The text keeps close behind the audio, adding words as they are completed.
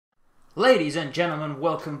Ladies and gentlemen,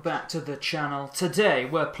 welcome back to the channel. Today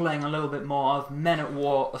we're playing a little bit more of Men at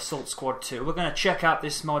War Assault Squad 2. We're going to check out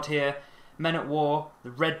this mod here, Men at War,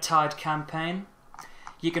 the Red Tide campaign.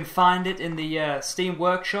 You can find it in the Steam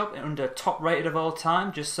Workshop under top rated of all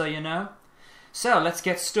time, just so you know. So let's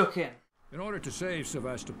get stuck in. In order to save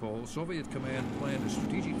Sevastopol, Soviet command planned a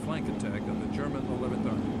strategic flank attack on the German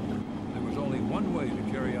 11th Army. There was only one way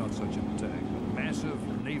to carry out such an attack, a massive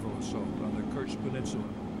naval assault on the Kerch Peninsula.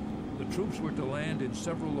 The troops were to land in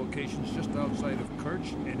several locations just outside of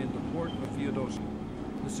Kerch and in the port of Feodosia.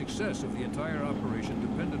 The success of the entire operation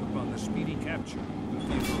depended upon the speedy capture of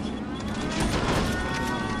Feodosia, which is dependent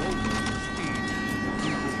on the boldness and speed of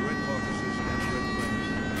Kiefer's Red Caucasus and Red Plains.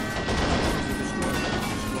 To destroy the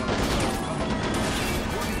squad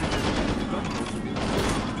according to the gunboats of the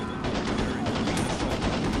during the main assault,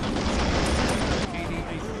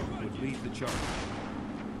 KD-8 would lead the charge.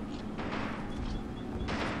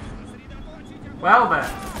 Well then,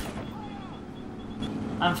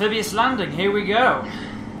 amphibious landing, here we go.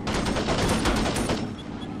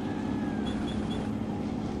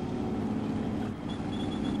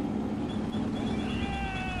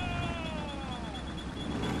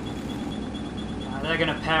 They're going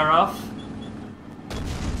to pair off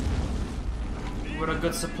with a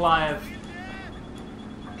good supply of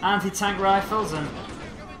anti-tank rifles and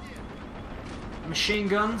machine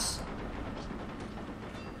guns.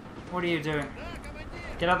 What are you doing?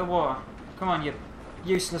 Get out of the water. Come on, you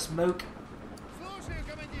useless mook.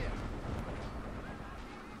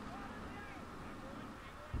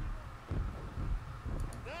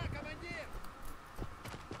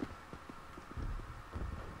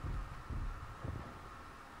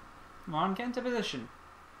 Come on, get into position.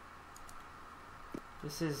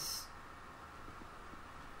 This is...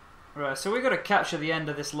 Right, so we've got to capture the end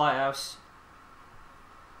of this lighthouse.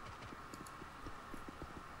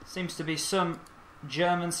 Seems to be some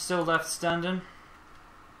Germans still left standing.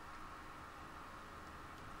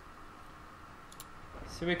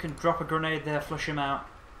 So we can drop a grenade there, flush him out.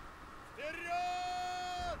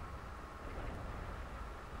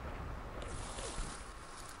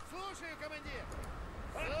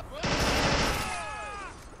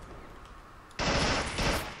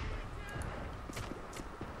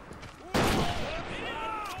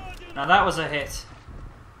 Now that was a hit.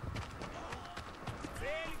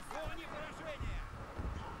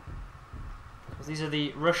 These are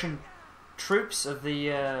the Russian troops of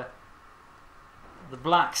the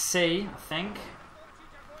Black Sea, I think.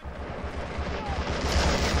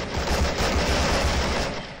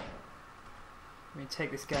 Let me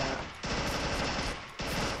take this guy out.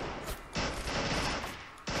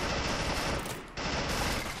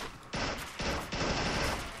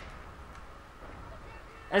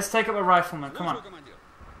 Let's take up a rifleman, come on.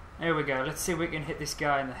 There we go, let's see if we can hit this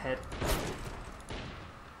guy in the head.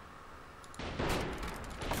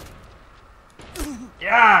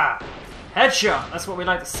 Yeah! Headshot! That's what we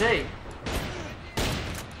like to see.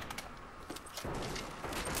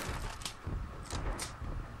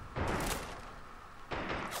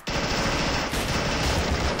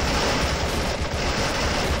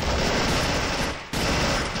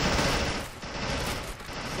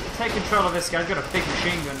 Take control of this guy. He's got a big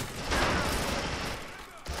machine gun.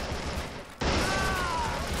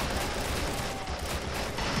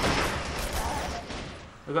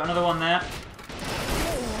 We've got another one there.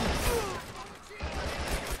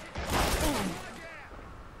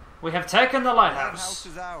 We have taken the lighthouse.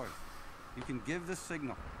 Is ours. You can give the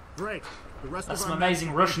signal. Great. The rest That's of some our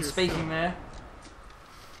amazing Russian speaking there.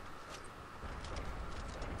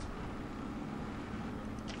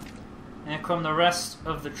 Here come the rest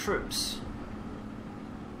of the troops.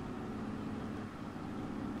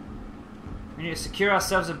 We need to secure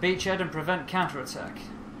ourselves a beachhead and prevent counterattack.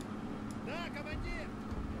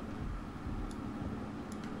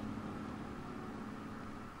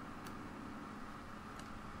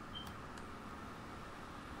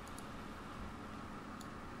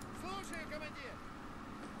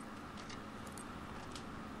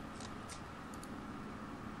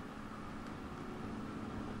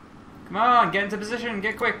 Come on, get into position,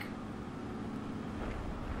 get quick.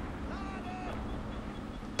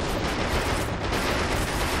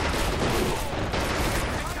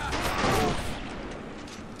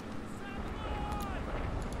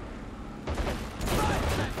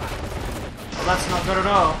 Well, that's not good at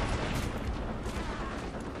all.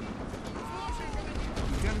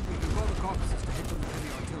 Lieutenant, we can call the Caucasus to hit them with heavy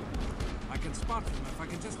artillery. I can spot them if I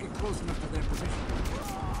can just get close enough to their position.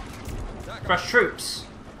 Crush troops.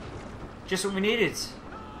 Just what we needed.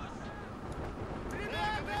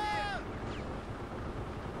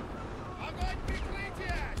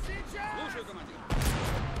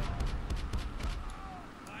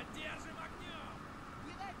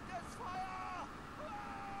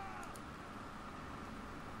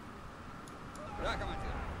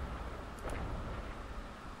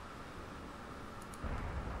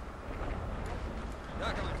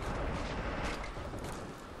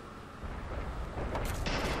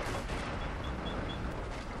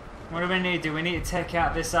 What do we need to do? We need to take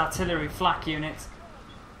out this artillery flak unit.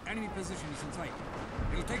 Enemy position is in sight.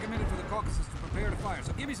 It'll take a minute for the Caucasus to prepare to fire,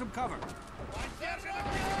 so give me some cover.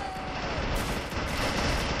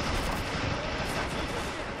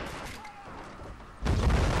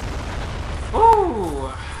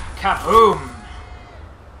 Ooh! Kaboom!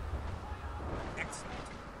 Excellent.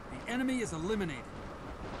 The enemy is eliminated.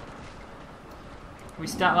 We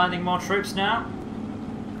start landing more troops now.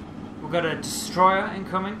 We've got a destroyer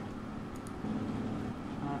incoming.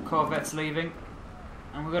 Corvette's leaving.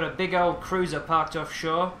 And we've got a big old cruiser parked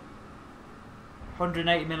offshore.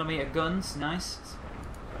 180mm guns, nice.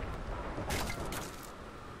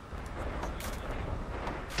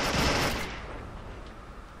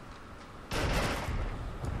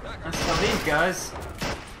 Let's kill these guys.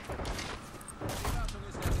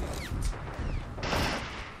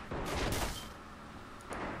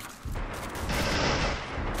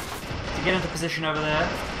 To get into position over there.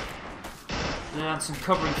 And some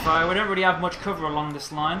covering fire. We don't really have much cover along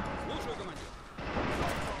this line.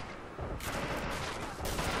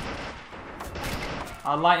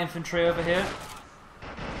 Our light infantry over here.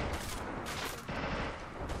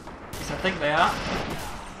 At least I think they are.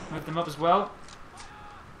 Move them up as well.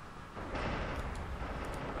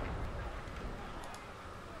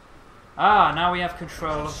 Ah, now we have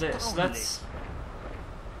control of this. Let's...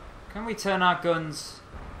 Can we turn our guns...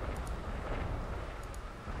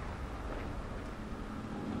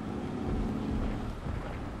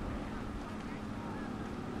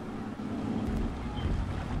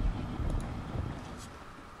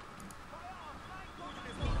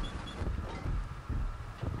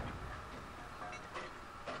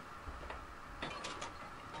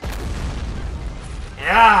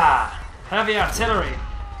 Yeah! Heavy artillery!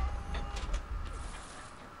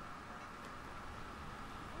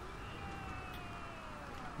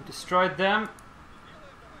 We destroyed them.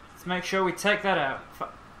 Let's make sure we take that out.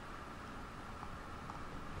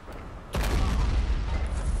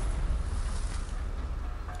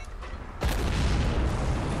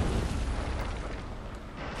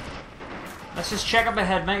 Let's just check up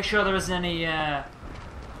ahead, make sure there isn't any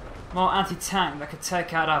more anti-tank that could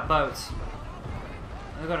take out our boats.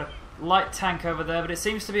 We've got a light tank over there, but it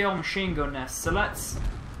seems to be all machine gun nests, so let's...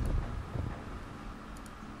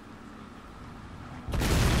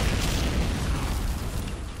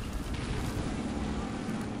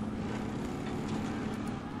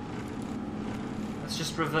 Let's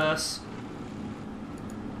just reverse.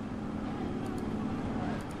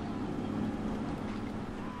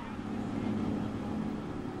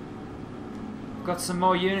 We've got some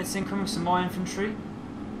more units incoming, some more infantry.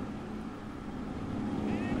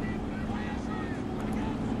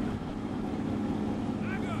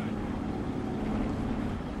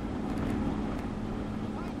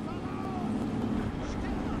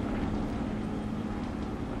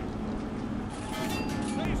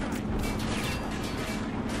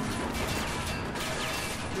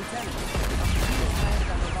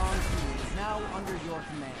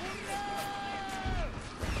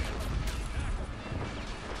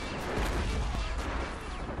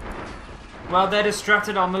 While they're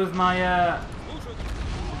distracted, I'll move my I'll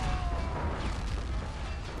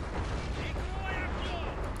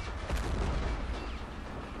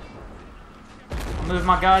move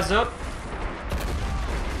my guys up.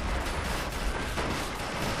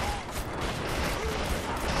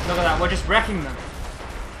 Look at that, we're just wrecking them.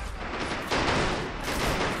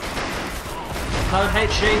 Load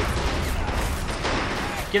HE.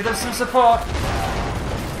 Give them some support.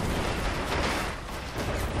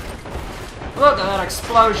 Look at that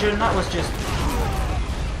explosion, that was just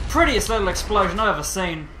prettiest little explosion I've ever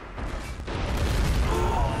seen.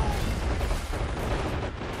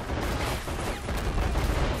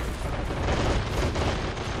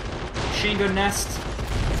 Machine gun nest.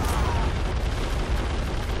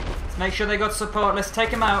 Let's make sure they got support, let's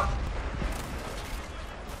take them out.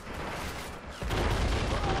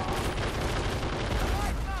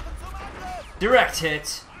 Direct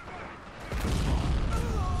hit.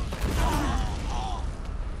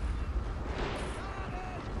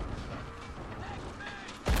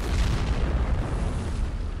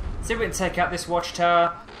 See if we can take out this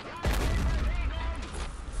watchtower.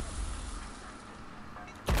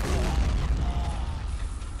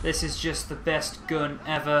 This is just the best gun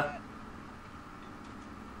ever.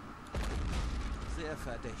 Sehr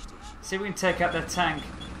verdächtig. See if we can take out their tank.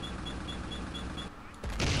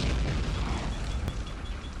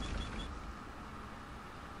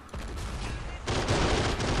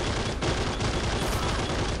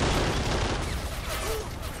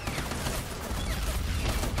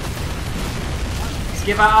 Let's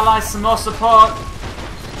give our allies some more support.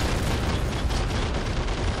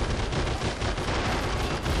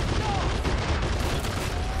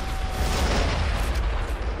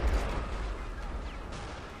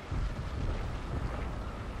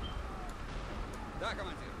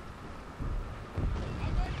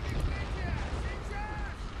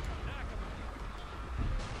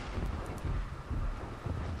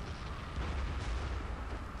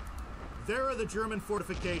 There are the German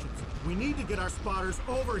fortifications. We need to get our spotters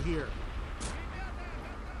over here.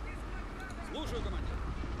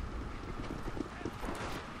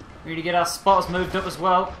 We need to get our spotters moved up as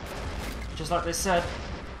well, just like they said.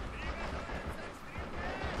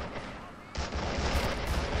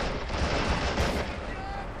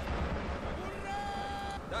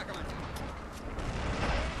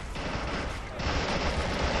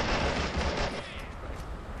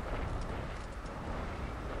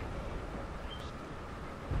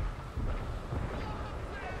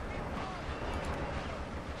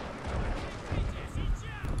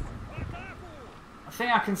 I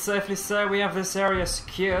think I can safely say we have this area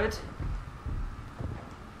secured.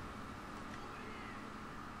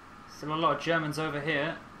 Still a lot of Germans over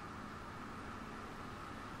here.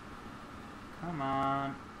 Come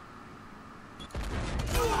on.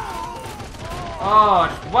 Oh,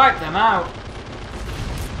 just wipe them out.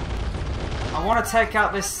 I want to take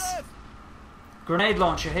out this grenade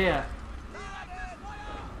launcher here.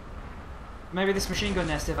 Maybe this machine gun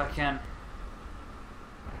nest if I can.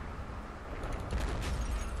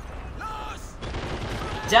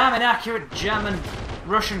 Damn inaccurate German,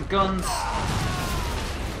 Russian guns.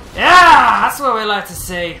 Yeah, that's what we like to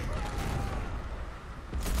see.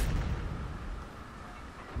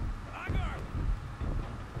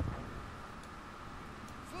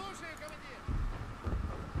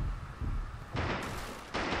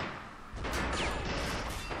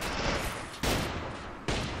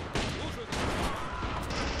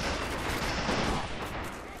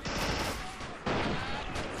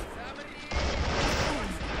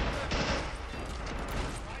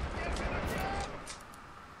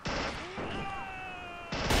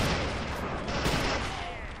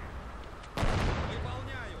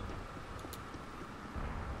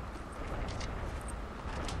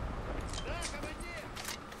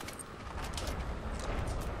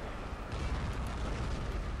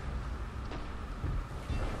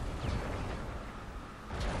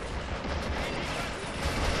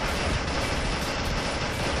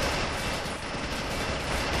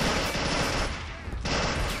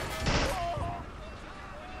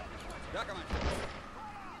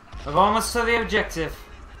 We're almost to the objective.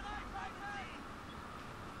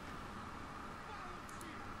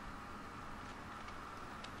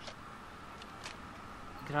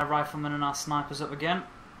 Get our riflemen and our snipers up again.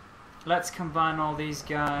 Let's combine all these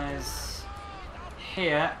guys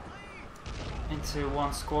here into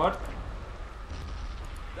one squad.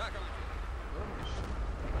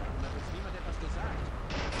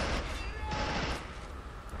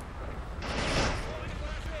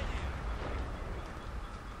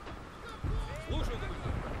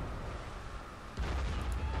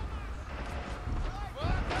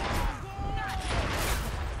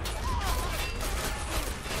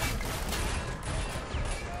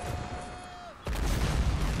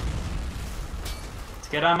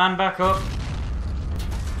 Get our man back up.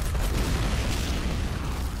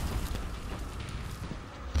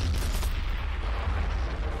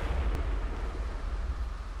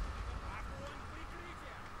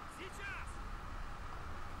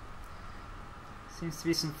 Seems to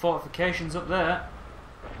be some fortifications up there.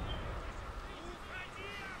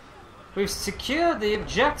 We've secured the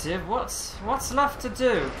objective. What's left to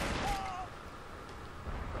do?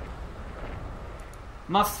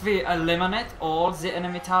 Must we eliminate all the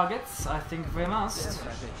enemy targets? I think we must.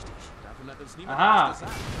 Aha!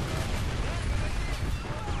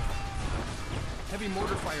 Heavy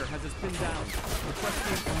mortar fire has us pinned down.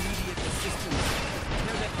 Requesting immediate assistance.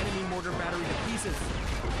 Tear that enemy mortar battery to pieces.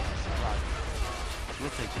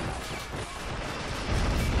 We'll take them out.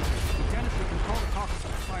 Lieutenant, we can call the caucus to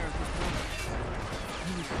fire at this point.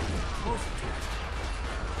 You need to be closer to it.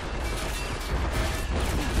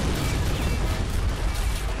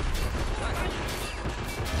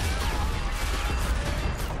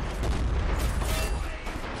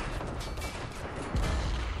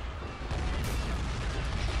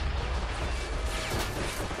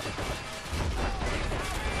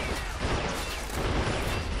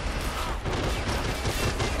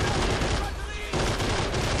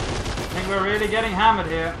 really getting hammered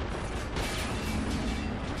here.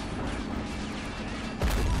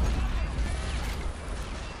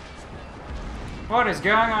 What is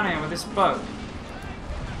going on here with this boat?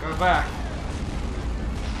 Go back.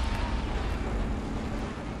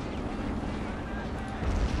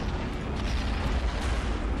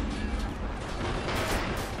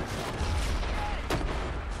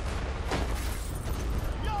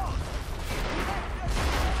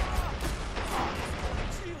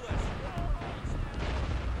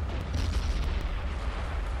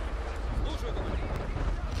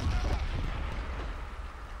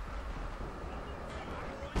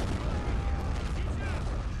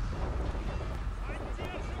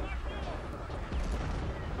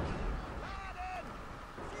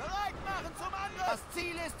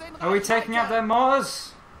 Are we taking out their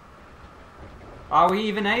mortars? Are we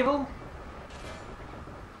even able?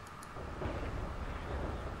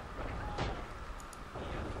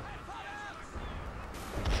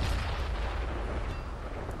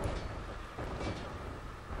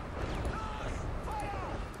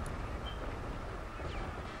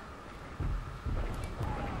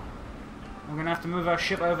 We're gonna have to move our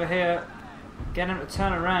ship over here, get him to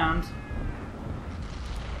turn around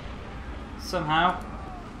somehow.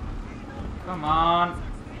 Come on.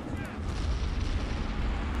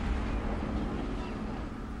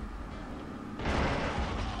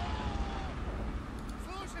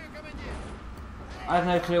 I have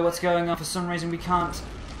no clue what's going on. For some reason we can't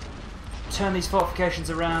turn these fortifications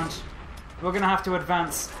around. We're going to have to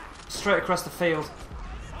advance straight across the field.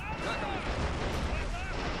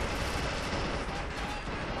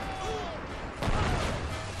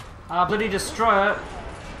 Our bloody destroyer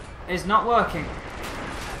is not working.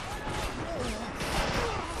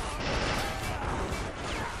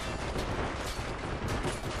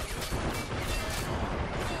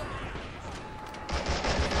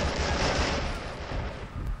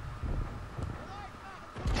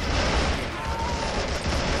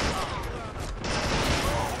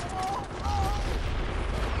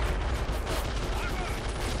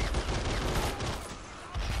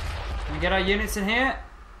 Can we get our units in here?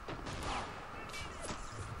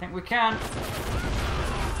 I think we can.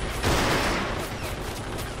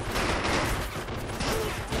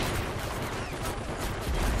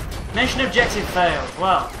 Mission objective failed.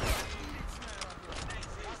 Well,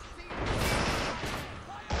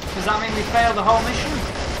 does that mean we failed the whole mission? I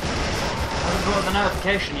haven't got the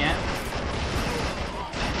notification yet.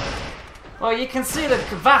 Well, you can see the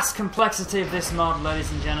vast complexity of this mod,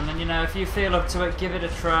 ladies and gentlemen. You know, if you feel up to it, give it a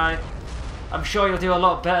try. I'm sure you'll do a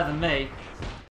lot better than me.